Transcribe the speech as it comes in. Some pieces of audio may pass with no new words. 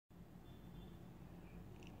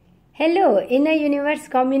Hello, Inner Universe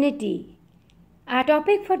community. Our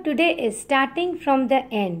topic for today is starting from the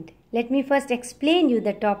end. Let me first explain you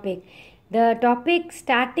the topic. The topic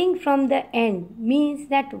starting from the end means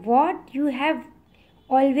that what you have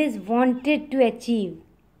always wanted to achieve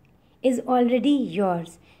is already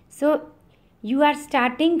yours. So you are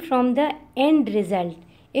starting from the end result.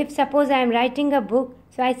 If suppose I am writing a book,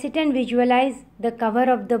 so I sit and visualize the cover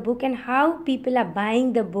of the book and how people are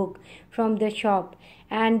buying the book from the shop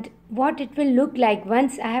and what it will look like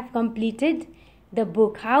once I have completed the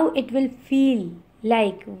book, how it will feel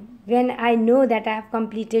like when I know that I have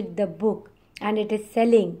completed the book and it is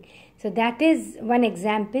selling. So that is one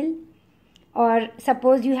example. Or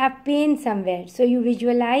suppose you have pain somewhere, so you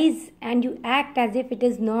visualize and you act as if it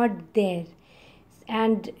is not there,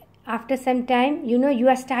 and after some time you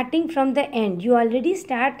are starting from the end. You already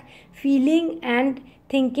start feeling and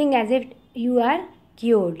thinking as if you are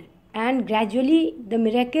cured, and gradually the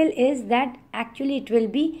miracle is that actually it will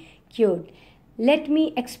be cured. Let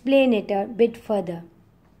me explain it a bit further.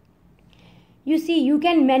 You see, you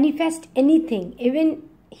can manifest anything, even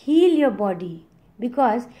heal your body,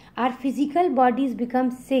 because our physical bodies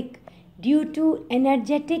become sick due to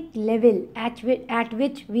energetic level at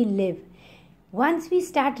which we live. Once we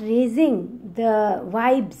start raising the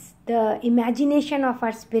vibes, the imagination of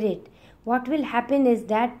our spirit, what will happen is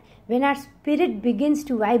that when our spirit begins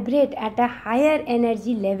to vibrate at a higher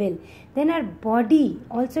energy level, then our body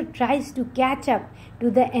also tries to catch up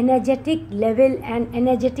to the energetic level and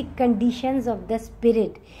energetic conditions of the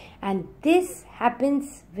spirit. And this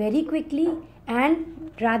happens very quickly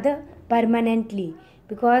and rather permanently,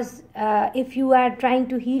 because if you are trying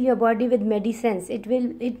to heal your body with medicines,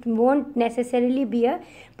 it won't necessarily be a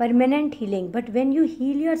permanent healing. But when you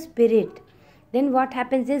heal your spirit, then what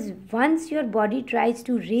happens is, once your body tries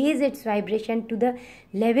to raise its vibration to the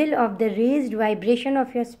level of the raised vibration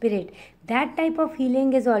of your spirit, that type of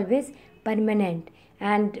healing is always permanent.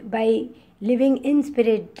 And by living in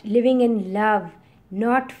spirit, living in love,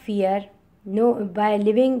 not fear, by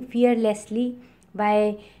living fearlessly,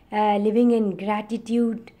 by living in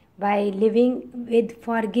gratitude, by living with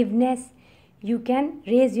forgiveness, you can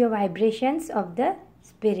raise your vibrations of the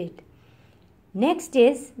spirit. Next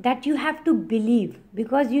is that you have to believe,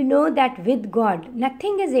 because you know that with God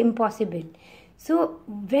nothing is impossible. So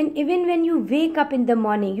even when you wake up in the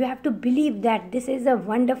morning, you have to believe that this is a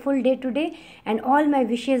wonderful day today and all my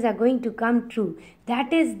wishes are going to come true.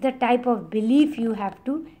 That is the type of belief you have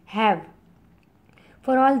to have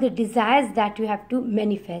for all the desires that you have to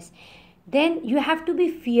manifest. Then you have to be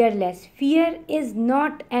fearless. Fear is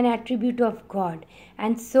not an attribute of God.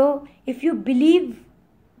 And so if you believe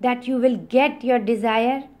that you will get your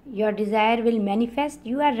desire will manifest,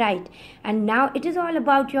 you are right. And now it is all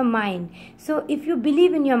about your mind. So if you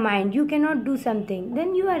believe in your mind you cannot do something,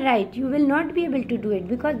 then you are right, you will not be able to do it,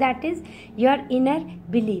 because that is your inner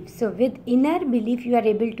belief. So with inner belief you are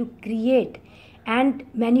able to create and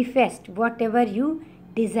manifest whatever you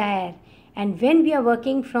desire. And when we are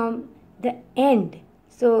working from the end,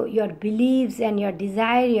 so your beliefs and your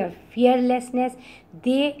desire, your fearlessness,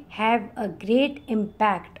 they have a great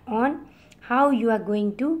impact on how you are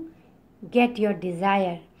going to get your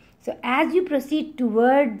desire. So as you proceed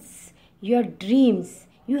towards your dreams,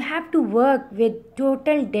 you have to work with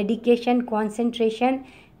total dedication, concentration,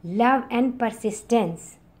 love and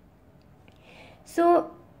persistence.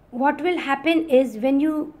 So what will happen is, when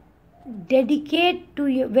you dedicate to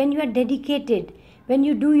you, when you are dedicated, when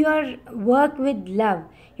you do your work with love,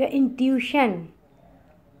 your intuition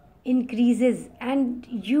increases and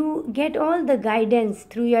you get all the guidance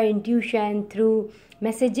through your intuition, through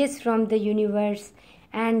messages from the universe,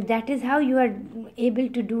 and that is how you are able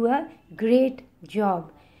to do a great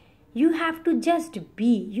job. You have to just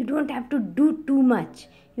be. You don't have to do too much.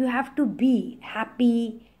 You have to be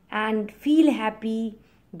happy and feel happy.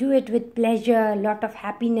 Do it with pleasure, lot of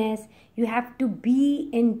happiness. You have to be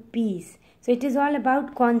in peace. So it is all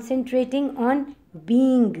about concentrating on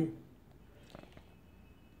being.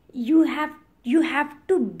 You have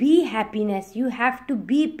to be happiness. You have to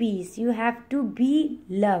be peace. You have to be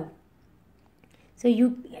love. So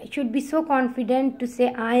you should be so confident to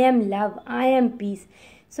say, I am love, I am peace.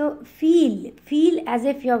 So feel as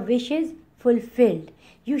if your wish is fulfilled.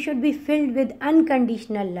 You should be filled with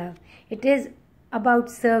unconditional love. It is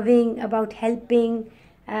about serving, about helping,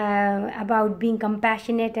 about being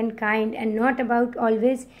compassionate and kind, and not about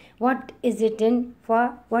always what is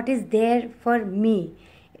there for me.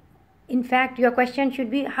 In fact, your question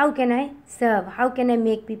should be, how can I serve? How can I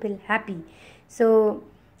make people happy? So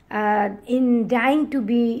in Dying to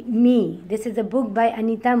Be Me, this is a book by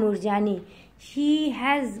Anita Murjani. She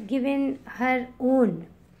has given her own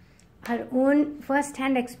her own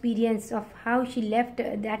first-hand experience of how she left,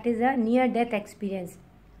 that is a near-death experience,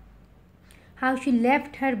 how she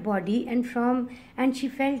left her body, and she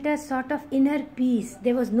felt a sort of inner peace.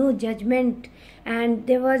 There was no judgment, and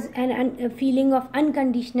there was a feeling of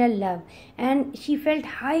unconditional love, and she felt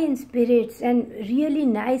high in spirits and really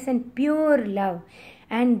nice and pure love.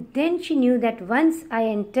 And then she knew that once I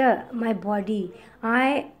enter my body,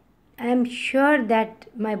 I am sure that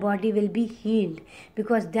my body will be healed,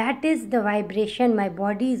 because that is the vibration my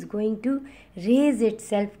body is going to raise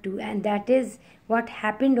itself to. And that is what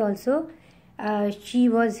happened also. She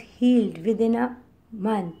was healed within a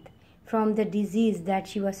month from the disease that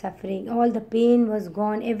she was suffering. All the pain was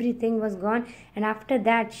gone, everything was gone. And after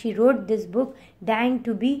that, she wrote this book, Dying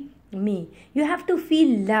to Be Me. You have to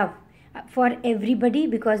feel love for everybody,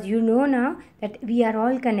 because you know now that we are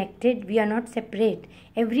all connected. We are not separate.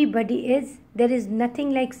 Everybody is, there is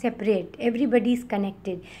nothing like separate. Everybody is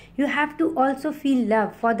connected. You have to also feel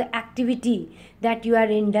love for the activity that you are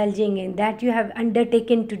indulging in, that you have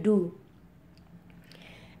undertaken to do.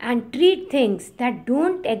 And treat things that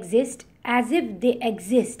don't exist as if they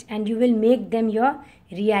exist, and you will make them your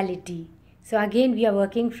reality. So again, we are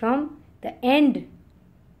working from the end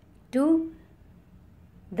to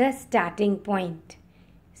the starting point.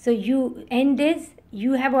 So end is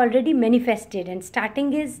you have already manifested, and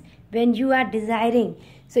starting is when you are desiring.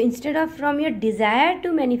 So instead of from your desire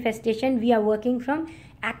to manifestation, we are working from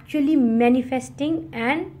actually manifesting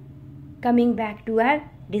and coming back to our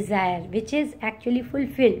desire, which is actually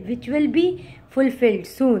fulfilled, which will be fulfilled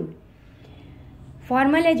soon.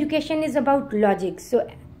 Formal education is about logic. So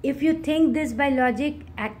if you think this by logic,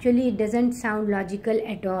 actually it doesn't sound logical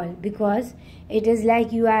at all, because it is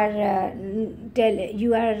like you are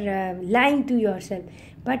lying to yourself.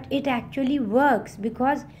 But it actually works,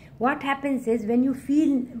 because what happens is, when you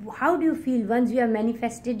feel, how do you feel once you have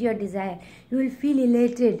manifested your desire? You will feel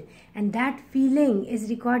elated, and that feeling is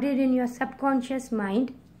recorded in your subconscious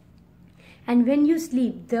mind. And when you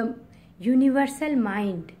sleep, the universal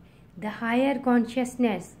mind, the higher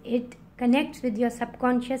consciousness, it connects with your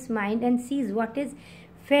subconscious mind and sees what is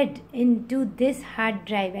fed into this hard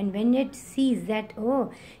drive. And when it sees that,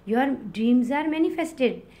 oh, your dreams are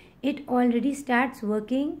manifested, it already starts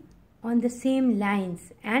working on the same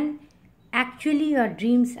lines, and actually your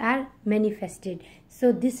dreams are manifested.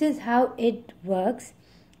 So this is how it works.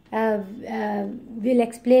 We'll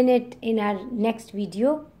explain it in our next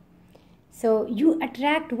video. So you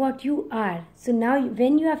attract what you are. So now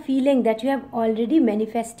when you are feeling that you have already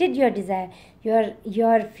manifested your desire,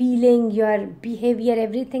 your feeling, your behavior,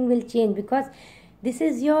 everything will change, because this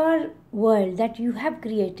is your world that you have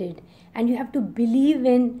created, and you have to believe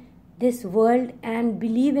in this world and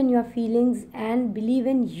believe in your feelings and believe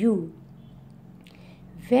in you.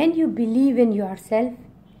 When you believe in yourself,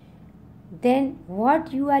 then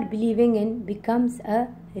what you are believing in becomes a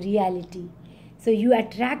reality. So you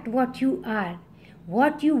attract what you are.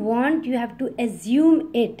 What you want, you have to assume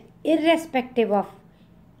it, irrespective of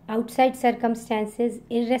outside circumstances,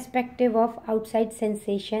 irrespective of outside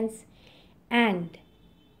sensations, and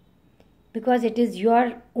because it is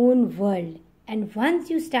your own world. And once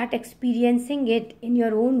you start experiencing it in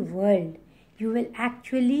your own world, you will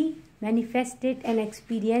actually manifest it and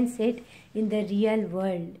experience it in the real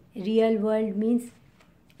world. Real world means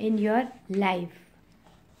in your life.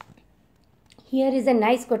 Here is a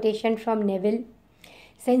nice quotation from Neville.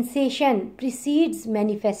 Sensation precedes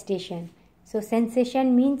manifestation. So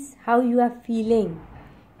sensation means how you are feeling,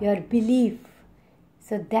 your belief.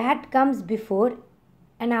 So that comes before,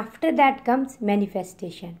 and after that comes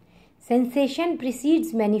manifestation. Sensation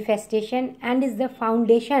precedes manifestation and is the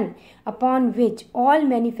foundation upon which all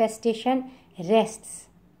manifestation rests.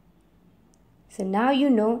 So now you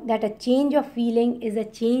know that a change of feeling is a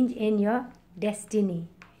change in your destiny.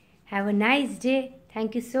 Have a nice day.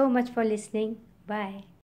 Thank you so much for listening. Bye.